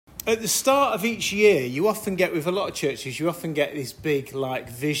At the start of each year, you often get, with a lot of churches, you often get this big,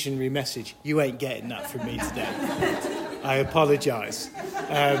 visionary message. You ain't getting that from me today. I apologise.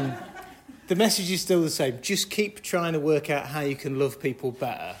 The message is still the same. Just keep trying to work out how you can love people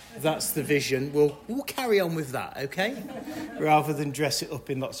better. That's the vision. We'll carry on with that, okay? Rather than dress it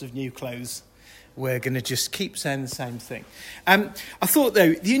up in lots of new clothes, we're going to just keep saying the same thing. I thought,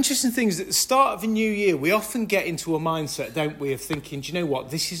 though, the interesting thing is at the start of a new year, we often get into a mindset, don't we, of thinking, do you know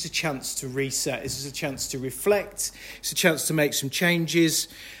what? This is a chance to reset. This is a chance to reflect. It's a chance to make some changes.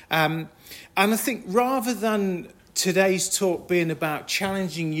 And I think rather than today's talk being about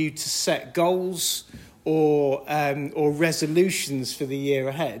challenging you to set goals or resolutions for the year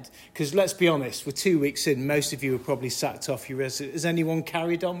ahead, because let's be honest, we're 2 weeks in, most of you have probably sacked off your resolutions. Has anyone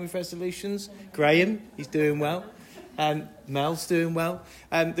carried on with resolutions? Graham, he's doing well. Mel's doing well.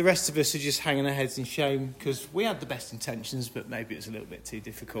 The rest of us are just hanging our heads in shame because we had the best intentions, but maybe it was a little bit too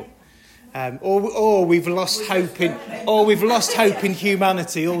difficult. Or we've lost hope in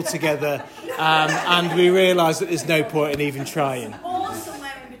humanity altogether, and we realise that there's no point in even trying. Or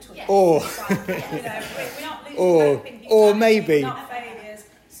somewhere in between. Or maybe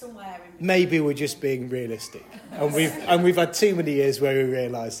somewhere in between. Maybe we're just being realistic, and we've had too many years where we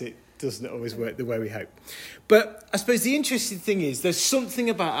realise it doesn't always work the way we hope. But I suppose the interesting thing is there's something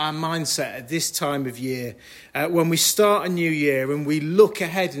about our mindset at this time of year when we start a new year and we look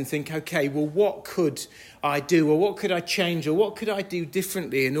ahead and think, okay, well, what could I do, or what could I change, or what could I do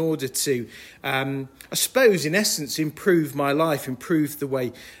differently in order to, I suppose, in essence, improve my life, improve the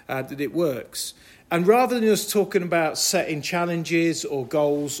way that it works. And rather than us talking about setting challenges or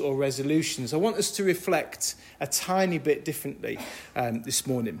goals or resolutions, I want us to reflect a tiny bit differently this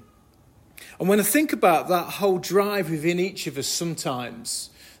morning. And when I think about that whole drive within each of us sometimes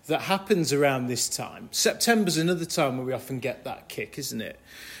that happens around this time, September's another time where we often get that kick, isn't it?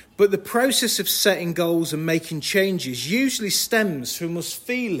 But the process of setting goals and making changes usually stems from us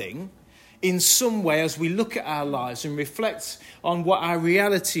feeling in some way, as we look at our lives and reflect on what our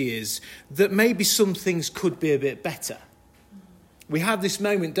reality is, that maybe some things could be a bit better. We have this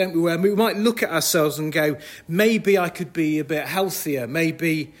moment, don't we, where we might look at ourselves and go, maybe I could be a bit healthier,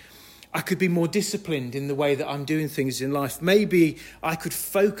 maybe I could be more disciplined in the way that I'm doing things in life. Maybe I could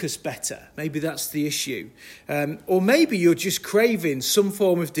focus better. Maybe that's the issue. Or maybe you're just craving some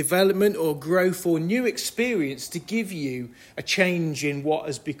form of development or growth or new experience to give you a change in what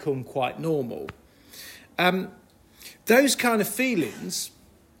has become quite normal. Those kind of feelings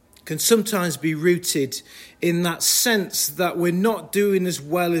can sometimes be rooted in that sense that we're not doing as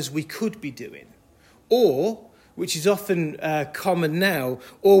well as we could be doing. Or, which is often common now,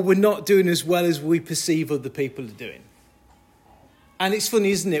 or we're not doing as well as we perceive other people are doing. And it's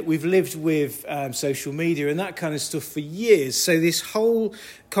funny, isn't it? We've lived with social media and that kind of stuff for years. So this whole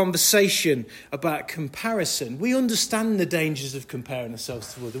conversation about comparison, we understand the dangers of comparing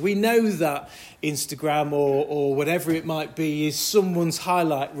ourselves to others. We know that Instagram or whatever it might be is someone's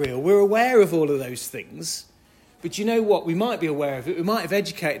highlight reel. We're aware of all of those things. But you know what? We might be aware of it. We might have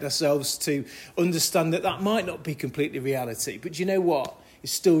educated ourselves to understand that that might not be completely reality. But you know what?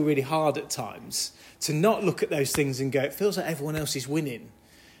 It's still really hard at times to not look at those things and go, it feels like everyone else is winning.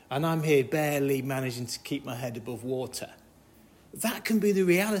 And I'm here barely managing to keep my head above water. That can be the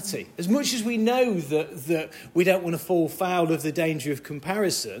reality. As much as we know that we don't want to fall foul of the danger of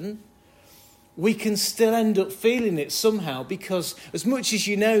comparison, we can still end up feeling it somehow, because as much as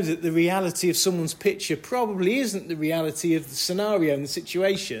you know that the reality of someone's picture probably isn't the reality of the scenario and the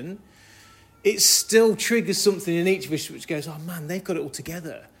situation, it still triggers something in each of us which goes, oh man, they've got it all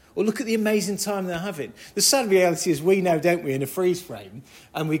together. Or look at the amazing time they're having. The sad reality is we know, don't we, in a freeze frame,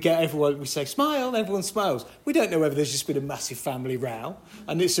 and we get everyone, we say, smile, everyone smiles. We don't know whether there's just been a massive family row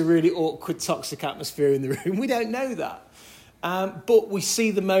and it's a really awkward, toxic atmosphere in the room. We don't know that. But we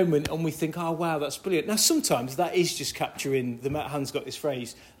see the moment and we think, oh, wow, that's brilliant. Now, sometimes that is just capturing, Hans got this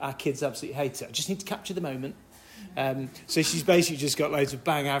phrase, our kids absolutely hate it. I just need to capture the moment. So she's basically just got loads of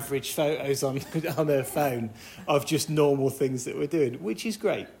bang average photos on her phone of just normal things that we're doing, which is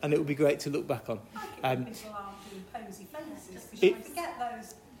great. And it would be great to look back on. People are doing posy faces because you forget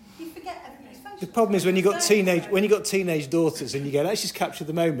those. You forget everybody's faces. The problem is when you've got teenage daughters and you go, let's just capture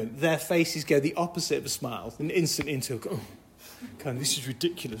the moment, their faces go the opposite of a smile and instantly into a, kind of, this is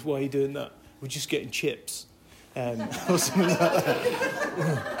ridiculous. Why are you doing that? We're just getting chips. Or something like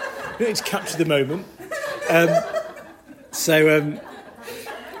that. We need to capture the moment. But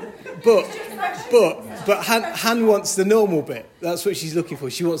Han wants the normal bit. That's what she's looking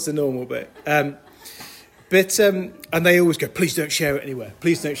for. She wants the normal bit. And they always go, please don't share it anywhere.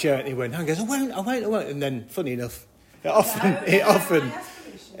 Please don't share it anywhere. And Han goes, I won't. And then, funny enough, it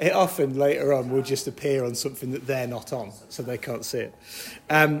It often later on will just appear on something that they're not on, so they can't see it.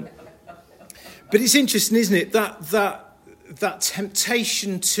 But it's interesting, isn't it, that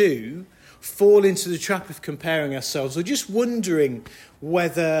temptation to fall into the trap of comparing ourselves, or just wondering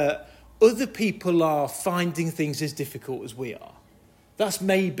whether other people are finding things as difficult as we are. That's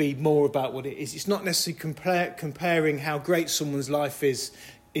maybe more about what it is. It's not necessarily comparing how great someone's life is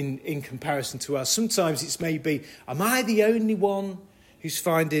in comparison to ours. Sometimes it's maybe, am I the only one who's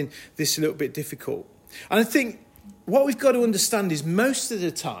finding this a little bit difficult? And I think what we've got to understand is most of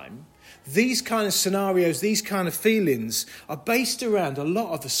the time, these kind of scenarios, these kind of feelings are based around a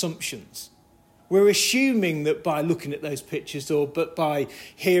lot of assumptions. We're assuming that by looking at those pictures, but by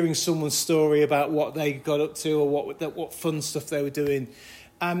hearing someone's story about what they got up to or what fun stuff they were doing,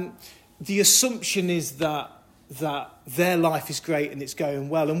 the assumption is that their life is great and it's going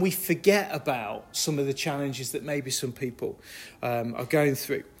well, and we forget about some of the challenges that maybe some people are going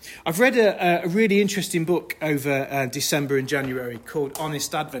through. I've read a really interesting book over December and January called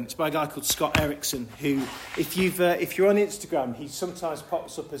Honest Advent. It's by a guy called Scott Erickson, who, if you're on Instagram, he sometimes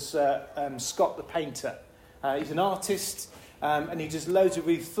pops up as Scott the Painter. He's an artist, and he does loads of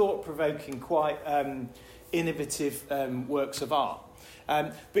really thought-provoking, quite innovative works of art.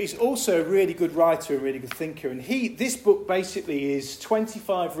 But he's also a really good writer, a really good thinker. And this book basically is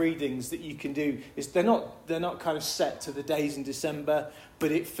 25 readings that you can do. They're not kind of set to the days in December,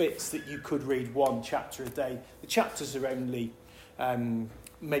 but it fits that you could read one chapter a day. The chapters are only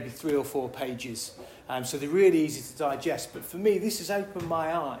maybe 3 or 4 pages, so they're really easy to digest. But for me, this has opened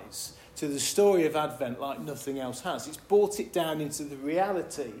my eyes to the story of Advent like nothing else has. It's brought it down into the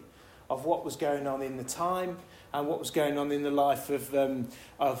reality of what was going on in the time, and what was going on in the life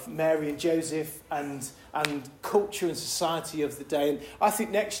of Mary and Joseph and culture and society of the day. And I think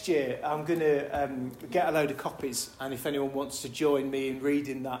next year I'm going to get a load of copies, and if anyone wants to join me in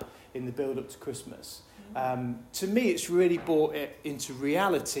reading that in the build-up to Christmas. To me, it's really brought it into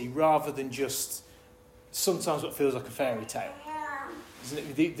reality rather than just sometimes what feels like a fairy tale.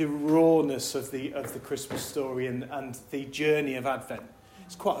 Isn't it? The rawness of the Christmas story and the journey of Advent.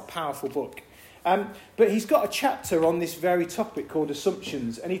 It's quite a powerful book. But he's got a chapter on this very topic called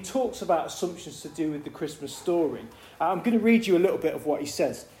Assumptions, and he talks about assumptions to do with the Christmas story. I'm going to read you a little bit of what he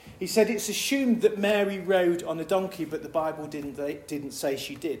says. He said, it's assumed that Mary rode on a donkey, but the Bible didn't say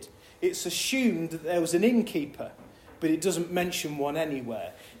she did. It's assumed that there was an innkeeper, but it doesn't mention one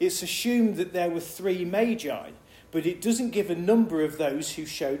anywhere. It's assumed that there were 3 magi, but it doesn't give a number of those who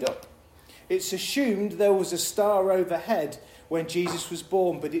showed up. It's assumed there was a star overhead when Jesus was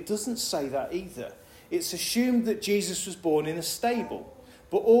born, but it doesn't say that either. It's assumed that Jesus was born in a stable,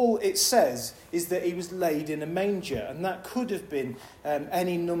 but all it says is that he was laid in a manger, and that could have been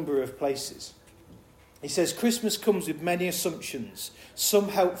any number of places. He says Christmas comes with many assumptions, some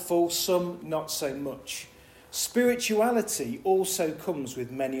helpful, some not so much. Spirituality also comes with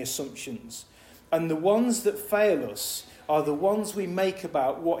many assumptions, and the ones that fail us are the ones we make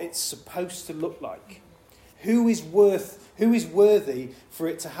about what it's supposed to look like. Who is worthy for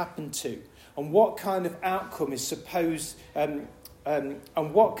it to happen to, and what kind of outcome is supposed, and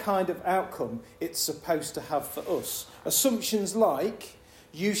what kind of outcome it's supposed to have for us. Assumptions like,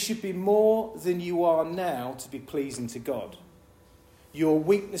 you should be more than you are now to be pleasing to God. Your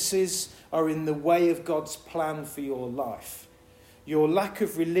weaknesses are in the way of God's plan for your life. Your lack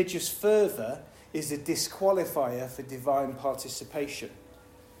of religious fervour is a disqualifier for divine participation.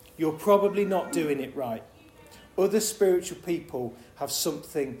 You're probably not doing it right. Other spiritual people have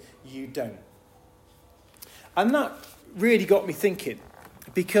something you don't. And that really got me thinking,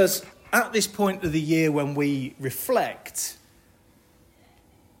 because at this point of the year when we reflect,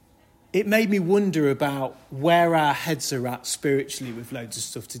 it made me wonder about where our heads are at spiritually with loads of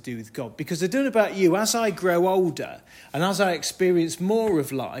stuff to do with God. Because I don't know about you, as I grow older and as I experience more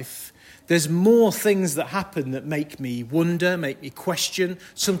of life, there's more things that happen that make me wonder, make me question,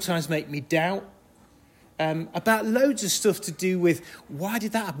 sometimes make me doubt. About loads of stuff to do with why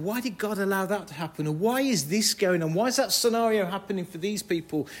did that happen? Why did God allow that to happen? Or why is this going on? Why is that scenario happening for these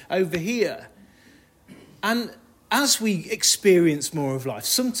people over here? And as we experience more of life,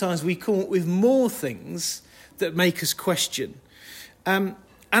 sometimes we come up with more things that make us question. And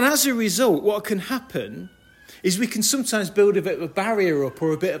as a result, what can happen is we can sometimes build a bit of a barrier up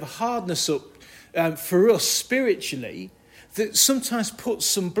or a bit of a hardness up for us spiritually, that sometimes puts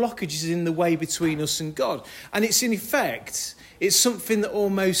some blockages in the way between us and God. And it's in effect, it's something that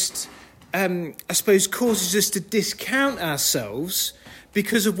almost, I suppose, causes us to discount ourselves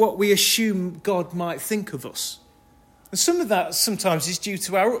because of what we assume God might think of us. And some of that sometimes is due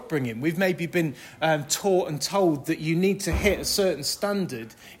to our upbringing. We've maybe been taught and told that you need to hit a certain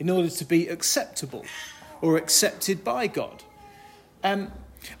standard in order to be acceptable or accepted by God. And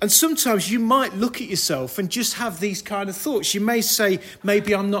sometimes you might look at yourself and just have these kind of thoughts. You may say,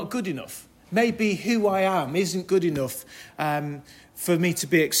 maybe I'm not good enough. Maybe who I am isn't good enough for me to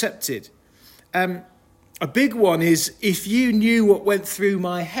be accepted. A big one is, if you knew what went through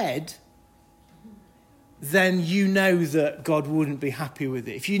my head, then you know that God wouldn't be happy with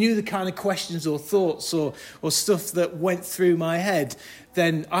it. If you knew the kind of questions or thoughts or stuff that went through my head,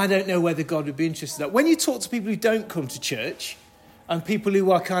 then I don't know whether God would be interested in that. When you talk to people who don't come to church and people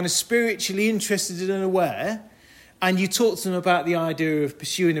who are kind of spiritually interested and aware, and you talk to them about the idea of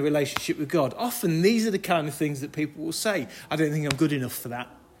pursuing a relationship with God, often these are the kind of things that people will say. I don't think I'm good enough for that.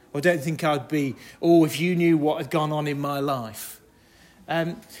 Or I don't think I'd be, if you knew what had gone on in my life.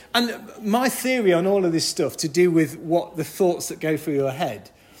 And my theory on all of this stuff to do with what the thoughts that go through your head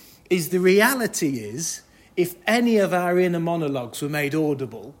is, the reality is, if any of our inner monologues were made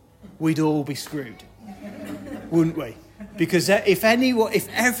audible, we'd all be screwed, wouldn't we? Because if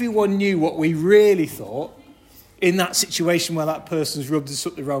everyone knew what we really thought in that situation where that person's rubbed us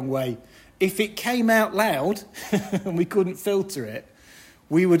up the wrong way, if it came out loud and we couldn't filter it,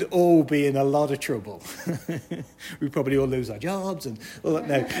 we would all be in a lot of trouble. We'd probably all lose our jobs and all that.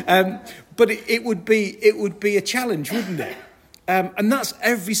 No, but it would be a challenge, wouldn't it? And that's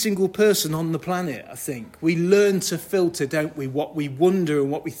every single person on the planet, I think. We learn to filter, don't we, what we wonder and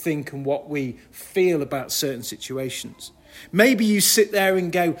what we think and what we feel about certain situations. Maybe you sit there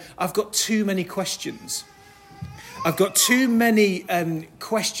and go, I've got too many questions. I've got too many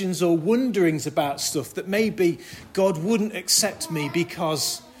questions or wonderings about stuff that maybe God wouldn't accept me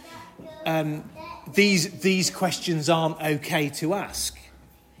because these questions aren't okay to ask.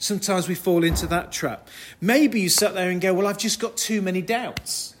 Sometimes we fall into that trap. Maybe you sat there and go, well, I've just got too many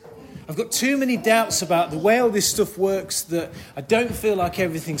doubts. I've got too many doubts about the way all this stuff works, that I don't feel like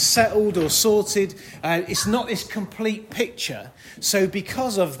everything's settled or sorted. It's not this complete picture. So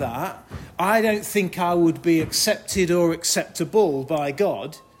because of that, I don't think I would be accepted or acceptable by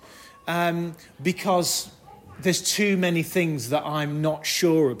God because there's too many things that I'm not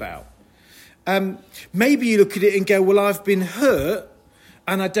sure about. Maybe you look at it and go, well, I've been hurt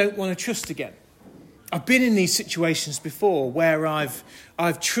and I don't want to trust again. I've been in these situations before where I've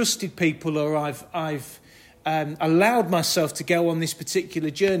trusted people, or I've allowed myself to go on this particular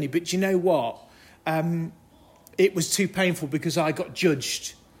journey. But you know what? It was too painful because I got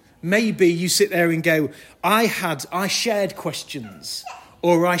judged. Maybe you sit there and go, I shared questions,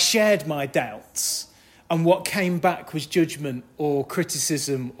 or I shared my doubts, and what came back was judgment or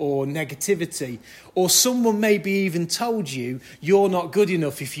criticism or negativity. Or someone maybe even told you, you're not good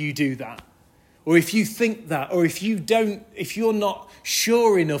enough if you do that. Or if you think that, or if you're not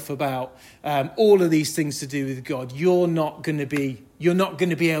sure enough about all of these things to do with God, you're not going to be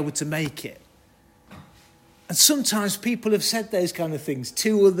able to make it. And sometimes people have said those kind of things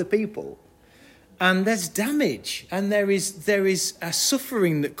to other people, and there's damage, and there is a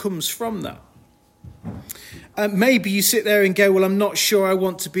suffering that comes from that. Maybe you sit there and go, well, I'm not sure I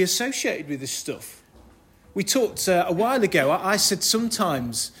want to be associated with this stuff. We talked a while ago, I said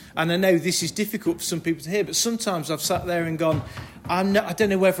sometimes, and I know this is difficult for some people to hear, but sometimes I've sat there and gone, I don't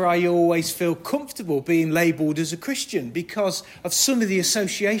know whether I always feel comfortable being labelled as a Christian because of some of the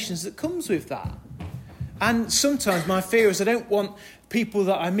associations that comes with that. And sometimes my fear is I don't want people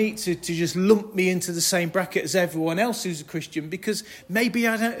that I meet to just lump me into the same bracket as everyone else who's a Christian, because maybe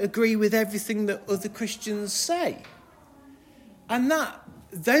I don't agree with everything that other Christians say. And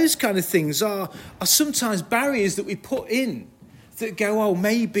those kind of things are sometimes barriers that we put in that go, oh,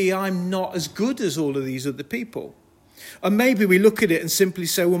 maybe I'm not as good as all of these other people. And maybe we look at it and simply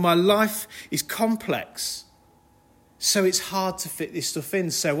say, well, my life is complex, so it's hard to fit this stuff in.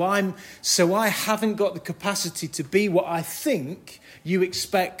 So I haven't got the capacity to be what I think you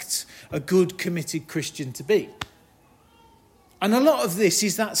expect a good, committed Christian to be. And a lot of this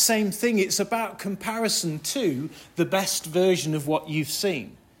is that same thing. It's about comparison to the best version of what you've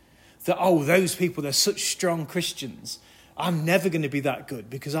seen. That, those people, they're such strong Christians. I'm never going to be that good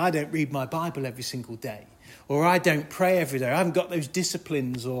because I don't read my Bible every single day. Or I don't pray every day. I haven't got those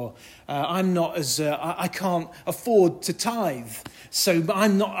disciplines. Or I'm not as, I can't afford to tithe. So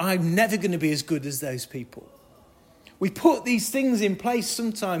I'm never going to be as good as those people. We put these things in place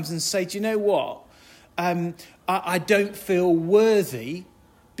sometimes and say, do you know what? I don't feel worthy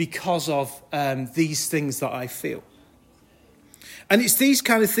because of these things that I feel. And it's these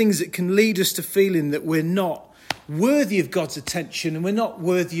kind of things that can lead us to feeling that we're not worthy of God's attention and we're not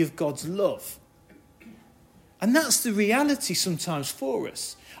worthy of God's love. And that's the reality sometimes for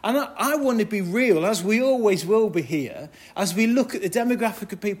us. And I want to be real, as we always will be here, as we look at the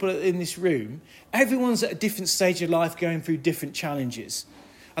demographic of people in this room. Everyone's at a different stage of life going through different challenges.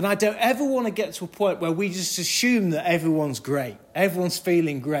 And I don't ever want to get to a point where we just assume that everyone's great, everyone's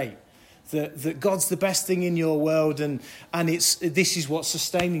feeling great, that God's the best thing in your world and this is what's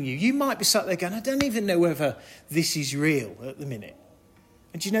sustaining you. You might be sat there going, I don't even know whether this is real at the minute.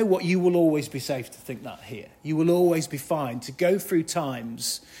 And do you know what? You will always be safe to think that here. You will always be fine to go through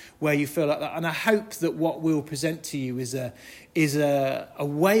times where you feel like that. And I hope that what we'll present to you is a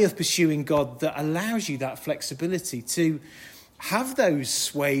way of pursuing God that allows you that flexibility to have those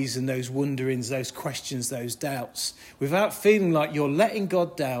sways and those wonderings, those questions, those doubts, without feeling like you're letting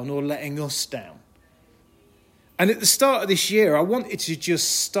God down or letting us down. And at the start of this year, I wanted to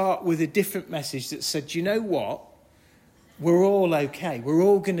just start with a different message that said, you know what? We're all okay. We're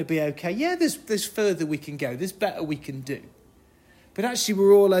all going to be okay. Yeah, there's further we can go. There's better we can do. But actually,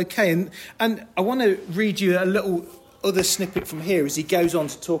 we're all okay. And I want to read you a little other snippet from here as he goes on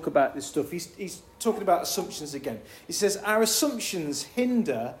to talk about this stuff. He's talking about assumptions again. He says, our assumptions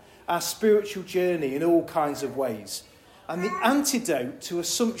hinder our spiritual journey in all kinds of ways. And the antidote to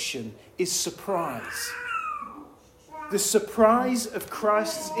assumption is surprise. The surprise of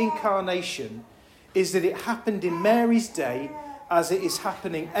Christ's incarnation is that it happened in Mary's day as it is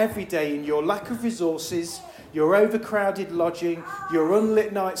happening every day in your lack of resources, your overcrowded lodging, your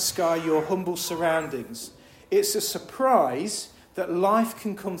unlit night sky, your humble surroundings. It's a surprise that life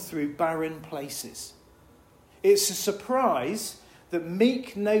can come through barren places. It's a surprise that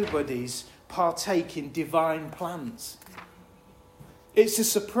meek nobodies partake in divine plans. It's a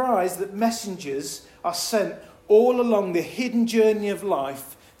surprise that messengers are sent all along the hidden journey of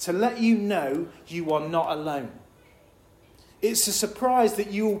life to let you know you are not alone. It's a surprise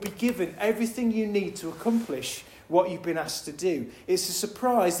that you will be given everything you need to accomplish what you've been asked to do. It's a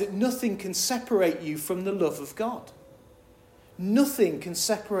surprise that nothing can separate you from the love of God. Nothing can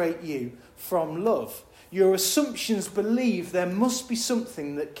separate you from love. Your assumptions believe there must be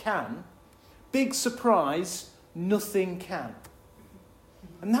something that can. Big surprise, nothing can.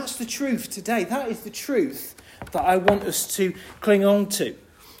 And that's the truth today. That is the truth that I want us to cling on to.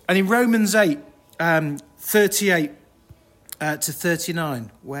 And in Romans 8, 38 to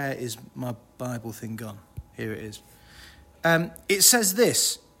 39, where is my Bible thing gone? Here it is. It says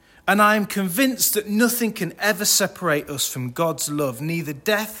this, and I am convinced that nothing can ever separate us from God's love, neither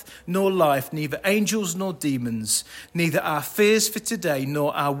death nor life, neither angels nor demons, neither our fears for today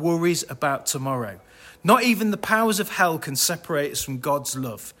nor our worries about tomorrow. Not even the powers of hell can separate us from God's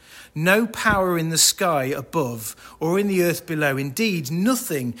love. No power in the sky above or in the earth below. Indeed,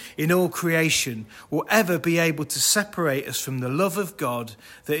 nothing in all creation will ever be able to separate us from the love of God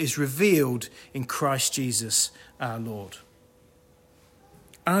that is revealed in Christ Jesus our Lord.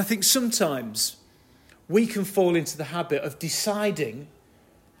 And I think sometimes we can fall into the habit of deciding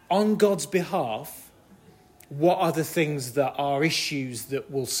on God's behalf what are the things that are issues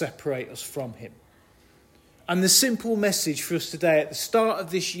that will separate us from him. And the simple message for us today at the start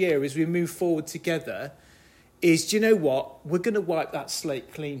of this year as we move forward together is, do you know what? We're going to wipe that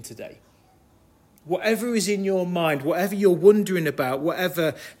slate clean today. Whatever is in your mind, whatever you're wondering about,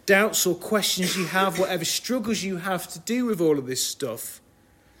 whatever doubts or questions you have, whatever struggles you have to do with all of this stuff,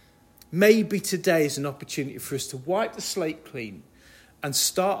 maybe today is an opportunity for us to wipe the slate clean and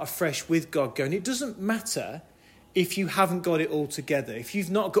start afresh with God going, it doesn't matter if you haven't got it all together, if you've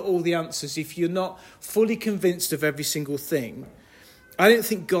not got all the answers, if you're not fully convinced of every single thing. I don't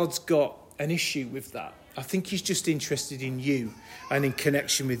think God's got an issue with that. I think he's just interested in you and in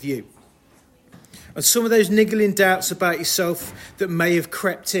connection with you. And some of those niggling doubts about yourself that may have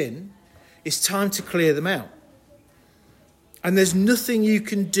crept in, it's time to clear them out. And there's nothing you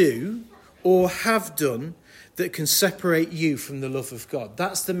can do or have done that can separate you from the love of God.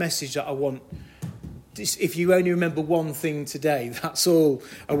 That's the message that I want. If you only remember one thing today, that's all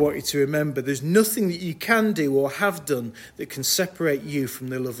I want you to remember. There's nothing that you can do or have done that can separate you from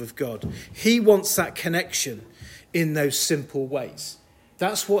the love of God. He wants that connection in those simple ways.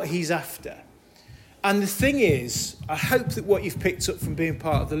 That's what he's after. And the thing is, I hope that what you've picked up from being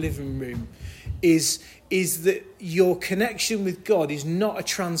part of the living room is that your connection with God is not a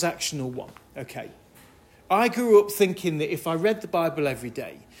transactional one, okay? I grew up thinking that if I read the Bible every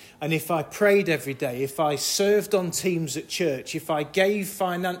day, and if I prayed every day, if I served on teams at church, if I gave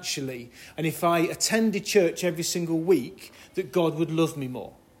financially, and if I attended church every single week, that God would love me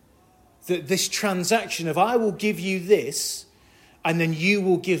more. That this transaction of I will give you this, and then you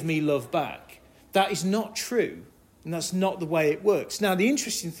will give me love back, that is not true. And that's not the way it works. Now, the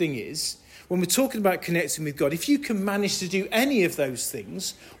interesting thing is, when we're talking about connecting with God, if you can manage to do any of those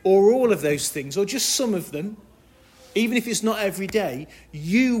things, or all of those things, or just some of them, even if it's not every day,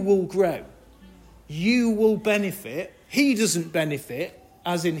 you will grow. You will benefit. He doesn't benefit,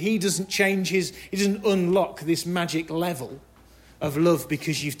 as in he doesn't he doesn't unlock this magic level of love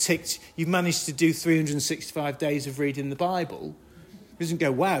because you've managed to do 365 days of reading the Bible. He doesn't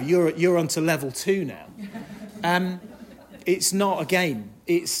go, wow, you're on to level 2 now. It's not a game.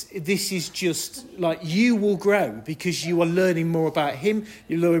 This is just like you will grow because you are learning more about him.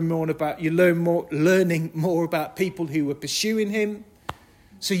 Learning more about people who are pursuing him.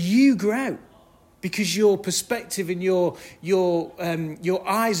 So you grow because your perspective and your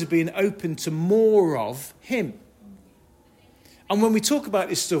eyes are being opened to more of him. And when we talk about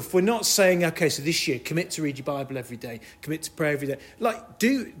this stuff, we're not saying, okay, so this year, commit to read your Bible every day, commit to pray every day. Like,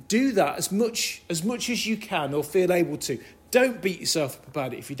 do that as much as you can or feel able to. Don't beat yourself up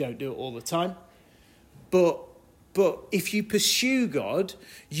about it if you don't do it all the time. But if you pursue God,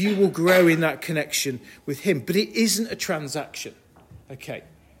 you will grow in that connection with him. But it isn't a transaction, okay?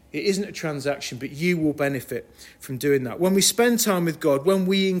 It isn't a transaction, but you will benefit from doing that. When we spend time with God, when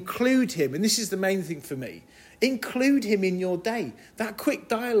we include him, and this is the main thing for me, include him in your day. That quick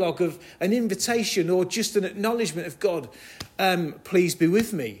dialogue of an invitation or just an acknowledgement of God, please be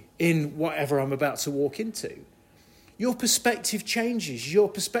with me in whatever I'm about to walk into. Your perspective changes. Your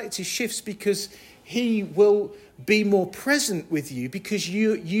perspective shifts because he will be more present with you because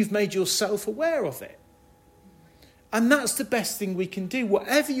you've made yourself aware of it. And that's the best thing we can do.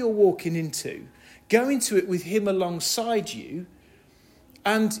 Whatever you're walking into, go into it with him alongside you.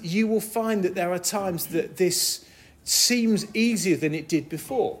 And you will find that there are times that this seems easier than it did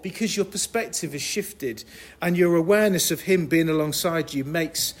before because your perspective has shifted and your awareness of him being alongside you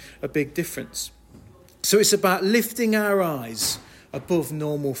makes a big difference. So it's about lifting our eyes above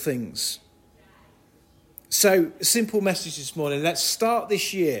normal things. So, simple message this morning. Let's start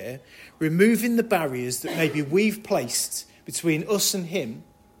this year removing the barriers that maybe we've placed between us and him.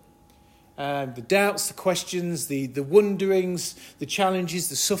 The doubts, the questions, the wonderings, the challenges,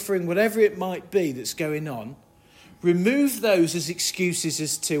 the suffering, whatever it might be that's going on. Remove those as excuses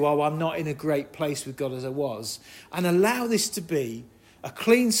as to, I'm not in a great place with God as I was. And allow this to be a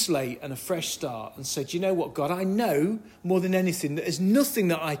clean slate and a fresh start and say, do you know what, God, I know more than anything that there's nothing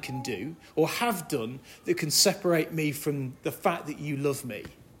that I can do or have done that can separate me from the fact that you love me.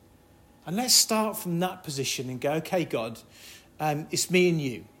 And let's start from that position and go, okay, God, it's me and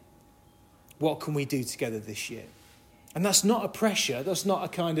you. What can we do together this year? And that's not a pressure. That's not a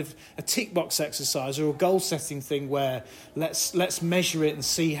kind of a tick box exercise or a goal setting thing where let's measure it and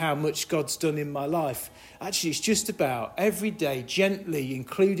see how much God's done in my life. Actually, it's just about every day gently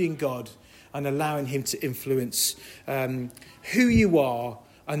including God and allowing him to influence who you are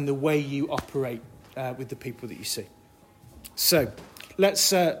and the way you operate with the people that you see. So let's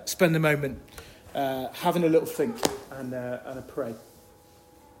spend a moment having a little think and a pray.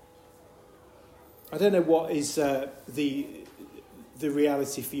 I don't know what is the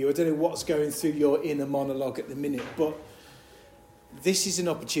reality for you. I don't know what's going through your inner monologue at the minute, but this is an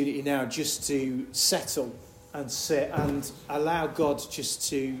opportunity now just to settle and sit and allow God just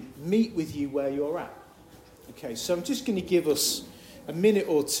to meet with you where you're at. Okay, so I'm just going to give us a minute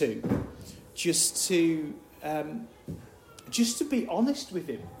or two just to be honest with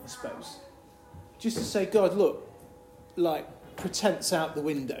him, I suppose. Just to say, God, look, like pretense out the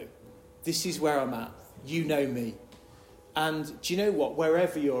window. This is where I'm at. You know me. And do you know what?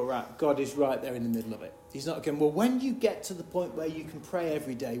 Wherever you're at, God is right there in the middle of it. He's not going, well, when you get to the point where you can pray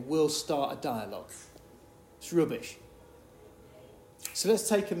every day, we'll start a dialogue. It's rubbish. So let's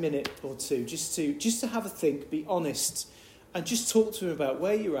take a minute or two just to have a think, be honest, and just talk to him about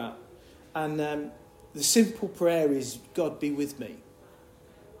where you're at. And the simple prayer is, God, be with me.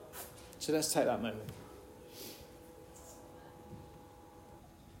 So let's take that moment.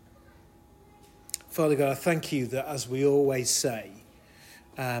 Father God, I thank you that, as we always say,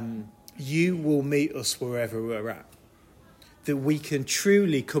 you will meet us wherever we're at, that we can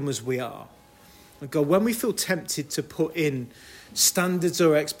truly come as we are. And God, when we feel tempted to put in standards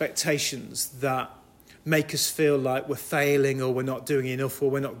or expectations that make us feel like we're failing or we're not doing enough or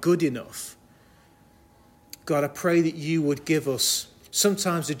we're not good enough, God, I pray that you would give us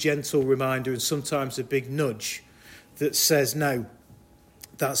sometimes a gentle reminder and sometimes a big nudge that says, no,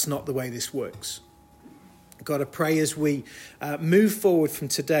 that's not the way this works. God, I pray as we move forward from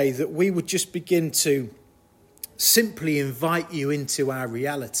today that we would just begin to simply invite you into our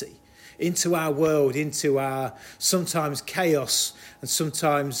reality, into our world, into our sometimes chaos and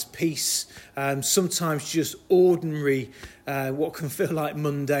sometimes peace, sometimes just ordinary, what can feel like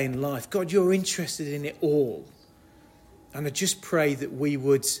mundane life. God, you're interested in it all. And I just pray that we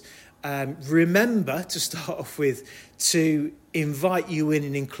would remember, to start off with, to invite you in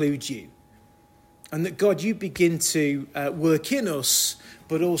and include you. And that, God, you begin to work in us,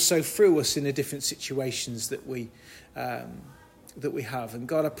 but also through us in the different situations that we have. And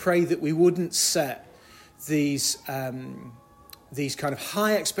God, I pray that we wouldn't set these kind of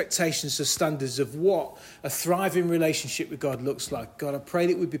high expectations or standards of what a thriving relationship with God looks like. God, I pray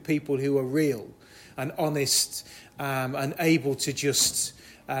that we'd be people who are real and honest and able to just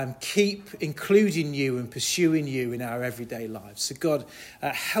keep including you and pursuing you in our everyday lives. So God,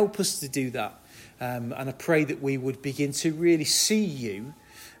 help us to do that. And I pray that we would begin to really see you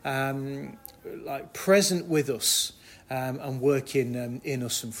like present with us and working in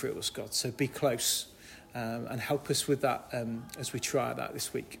us and through us, God. So be close and help us with that as we try that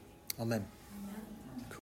this week. Amen.